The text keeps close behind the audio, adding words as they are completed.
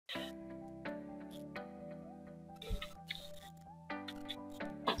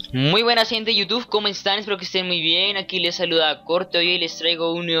Muy buenas gente de YouTube, ¿cómo están? Espero que estén muy bien. Aquí les saluda Corto y hoy les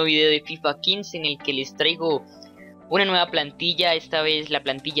traigo un nuevo video de FIFA 15 en el que les traigo una nueva plantilla. Esta vez la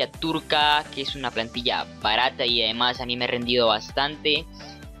plantilla Turca, que es una plantilla barata y además a mí me ha rendido bastante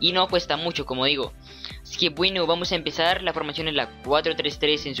y no cuesta mucho, como digo. Así que bueno, vamos a empezar. La formación es la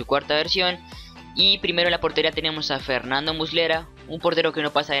 4-3-3 en su cuarta versión. Y primero en la portería tenemos a Fernando Muslera, un portero que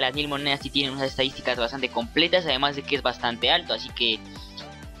no pasa de las 1000 monedas y tiene unas estadísticas bastante completas, además de que es bastante alto, así que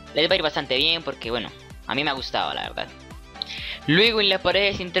les va a ir bastante bien porque bueno, a mí me ha gustado la verdad. Luego en la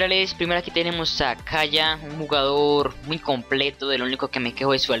pared centrales, primero aquí tenemos a Kaya, un jugador muy completo. De lo único que me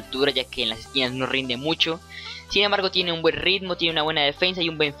quejo es su altura, ya que en las esquinas no rinde mucho. Sin embargo tiene un buen ritmo, tiene una buena defensa y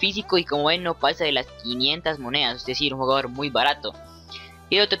un buen físico, y como ven no pasa de las 500 monedas, es decir, un jugador muy barato.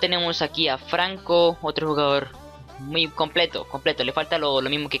 Y de otro tenemos aquí a Franco, otro jugador muy completo, le falta lo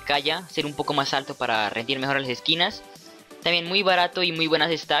mismo que Kaya, ser un poco más alto para rendir mejor a las esquinas. También muy barato y muy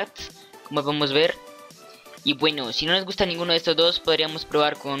buenas stats, como podemos ver. Y bueno, si no les gusta ninguno de estos dos, podríamos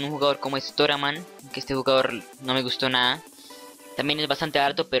probar con un jugador como Storaman, que este jugador no me gustó nada. También es bastante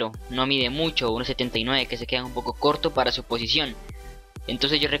alto, pero no mide mucho, 1.79, que se queda un poco corto para su posición.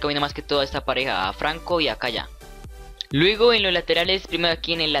 Entonces yo recomiendo más que todo a esta pareja, a Franco y a Kaya. Luego en los laterales, primero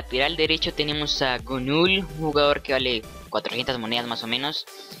aquí en el lateral derecho tenemos a Gunul, un jugador que vale 400 monedas más o menos.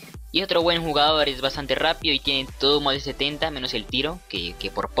 Y otro buen jugador, es bastante rápido y tiene todo más de 70, menos el tiro,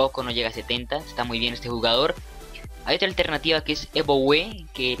 que por poco no llega a 70, está muy bien este jugador. Hay otra alternativa que es M.O.A.B,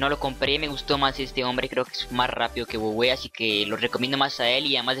 que no lo compré, me gustó más este hombre, creo que es más rápido que M.O.A.B, así que lo recomiendo más a él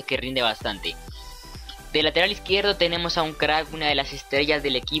y además de que rinde bastante. De lateral izquierdo tenemos a un crack, una de las estrellas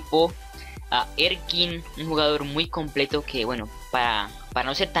del equipo, a Erkin, un jugador muy completo que bueno, para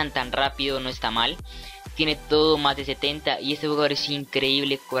no ser tan rápido no está mal. Tiene todo más de 70 y este jugador es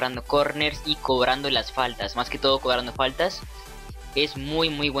increíble cobrando corners y cobrando las faltas, más que todo cobrando faltas. Es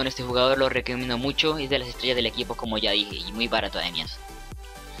muy bueno este jugador, lo recomiendo mucho, es de las estrellas del equipo como ya dije y muy barato además.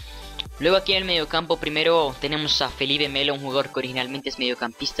 Luego aquí en el mediocampo primero tenemos a Felipe Melo, un jugador que originalmente es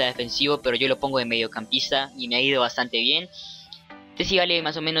mediocampista defensivo, pero yo lo pongo de mediocampista y me ha ido bastante bien. Este sí vale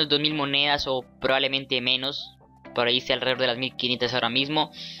más o menos 2000 monedas o probablemente menos, por ahí está alrededor de las 1500 ahora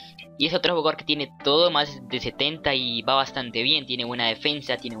mismo. Y es otro jugador que tiene todo más de 70 y va bastante bien, tiene buena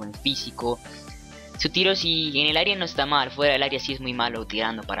defensa, tiene buen físico. Su tiro si en el área no está mal, fuera del área sí es muy malo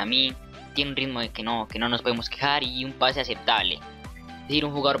tirando para mí. Tiene un ritmo de que no nos podemos quejar y un pase aceptable. Es decir,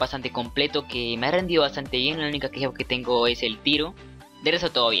 un jugador bastante completo que me ha rendido bastante bien, la única queja que tengo es el tiro. De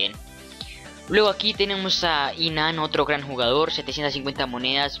resto todo bien. Luego aquí tenemos a Inan, otro gran jugador, 750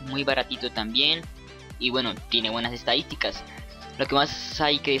 monedas, muy baratito también. Y bueno, tiene buenas estadísticas. Lo que más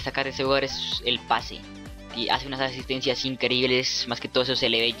hay que destacar de ese jugador es el pase. Y hace unas asistencias increíbles, más que todo esos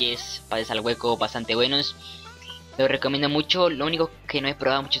LBs, pases al hueco bastante buenos. Lo recomiendo mucho, lo único que no he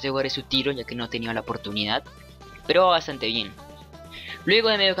probado mucho de ese jugador es su tiro, ya que no he tenido la oportunidad. Pero va bastante bien. Luego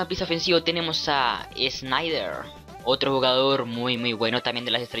de mediocampista ofensivo tenemos a Snyder, otro jugador muy bueno, también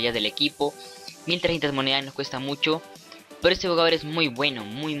de las estrellas del equipo. 1300 monedas, nos cuesta mucho. Pero este jugador es muy bueno,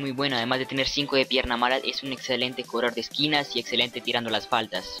 muy bueno. Además de tener 5 de pierna mala, es un excelente cobrador de esquinas y excelente tirando las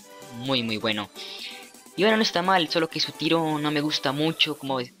faltas. Muy bueno. Y bueno, no está mal, solo que su tiro no me gusta mucho,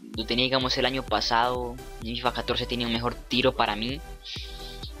 como lo tenía digamos el año pasado. En FIFA 14 tenía un mejor tiro para mí.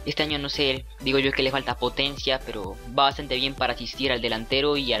 Este año no sé, digo yo que le falta potencia, pero va bastante bien para asistir al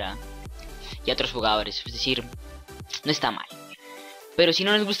delantero y a otros jugadores. Es decir, no está mal. Pero si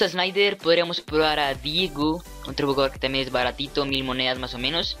no nos gusta Snyder, podríamos probar a Diego, otro jugador que también es baratito, 1000 monedas más o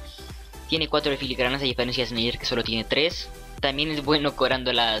menos. Tiene 4 de filigranas a diferencia de Snyder, que solo tiene 3. También es bueno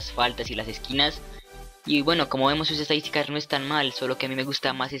cobrando las faltas y las esquinas. Y bueno, como vemos sus estadísticas no están mal, solo que a mí me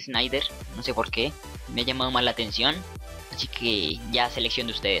gusta más Snyder, no sé por qué, me ha llamado más la atención. Así que ya selección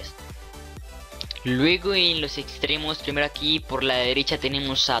de ustedes. Luego en los extremos, primero aquí por la derecha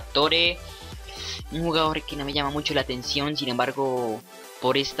tenemos a Tore, un jugador que no me llama mucho la atención, sin embargo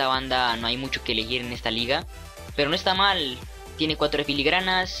por esta banda no hay mucho que elegir en esta liga. Pero no está mal, tiene 4 de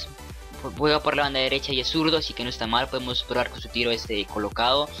filigranas, juega por la banda derecha y es zurdo, así que no está mal, podemos probar con su tiro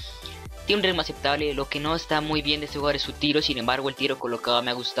colocado. Tiene un ritmo aceptable, lo que no está muy bien de este jugador es su tiro, sin embargo el tiro colocado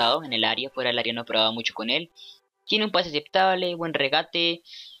me ha gustado en el área, fuera del área no he probado mucho con él. Tiene un pase aceptable, buen regate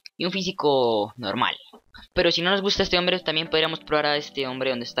y un físico normal. Pero si no nos gusta este hombre, también podríamos probar a este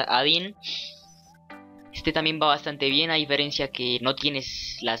hombre donde está Adin. Este también va bastante bien, a diferencia que no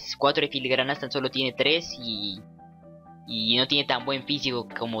tienes las 4 de filigranas, tan solo tiene 3 y no tiene tan buen físico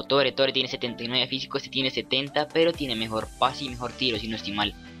como Tore. Tore tiene 79 físico, este tiene 70, pero tiene mejor pase y mejor tiro si no estoy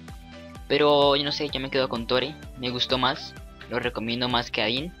mal. Pero yo no sé, yo me quedo con Tore, me gustó más, lo recomiendo más que a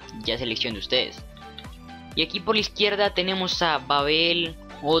Adin, ya es elección de ustedes. Y aquí por la izquierda tenemos a Babel,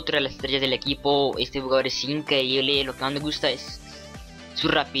 otra de las estrellas del equipo. Este jugador es increíble, lo que más me gusta es su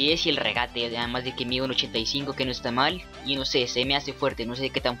rapidez y el regate, además de que mide un 85, que no está mal. Y no sé, se me hace fuerte, no sé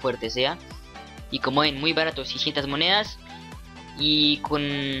qué tan fuerte sea. Y como ven, muy barato, 600 monedas. Y con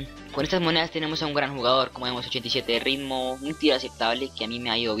estas monedas tenemos a un gran jugador, como vemos, 87 de ritmo, un tiro aceptable, que a mí me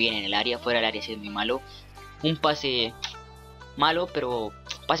ha ido bien en el área, fuera del área sí es muy malo. Un pase malo, pero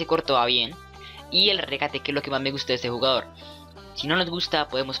pase corto va bien. Y el regate, que es lo que más me gusta de este jugador. Si no nos gusta,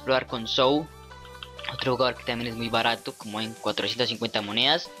 podemos probar con SMAW, otro jugador que también es muy barato, como en 450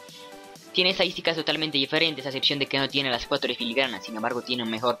 monedas. Tiene estadísticas totalmente diferentes, a excepción de que no tiene las 4 de filigrana. Sin embargo, tiene un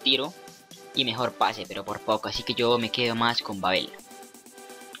mejor tiro y mejor pase, pero por poco, así que yo me quedo más con Babel.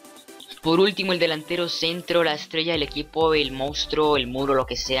 Por último, el delantero centro, la estrella del equipo, el monstruo, el muro, lo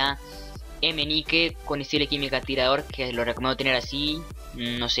que sea, M.O.A.B, con estilo de química tirador, que lo recomiendo tener así,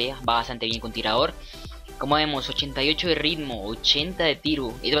 no sé, va bastante bien con tirador. Como vemos, 88 de ritmo, 80 de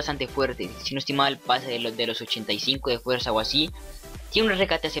tiro, es bastante fuerte, si no estoy mal pasa de los 85 de fuerza o así. Tiene un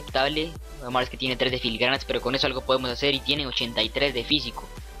regate aceptable, lo malo es que tiene 3 de filigranas, pero con eso algo podemos hacer, y tiene 83 de físico.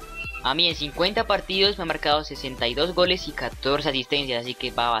 A mí en 50 partidos me ha marcado 62 goles y 14 asistencias, así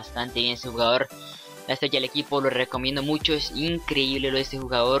que va bastante bien este jugador. La estrella del equipo, lo recomiendo mucho, es increíble lo de este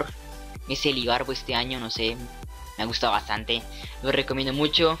jugador. Es el Ibarbo este año, no sé, me ha gustado bastante, lo recomiendo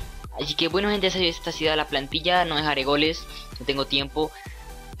mucho. Así que bueno gente, esta ha sido la plantilla, no dejaré goles, no tengo tiempo.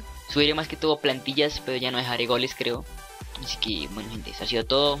 Subiré más que todo plantillas, pero ya no dejaré goles creo. Así que bueno gente, eso ha sido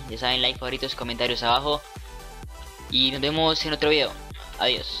todo, ya saben, like, favoritos, comentarios abajo. Y nos vemos en otro video,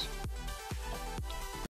 adiós.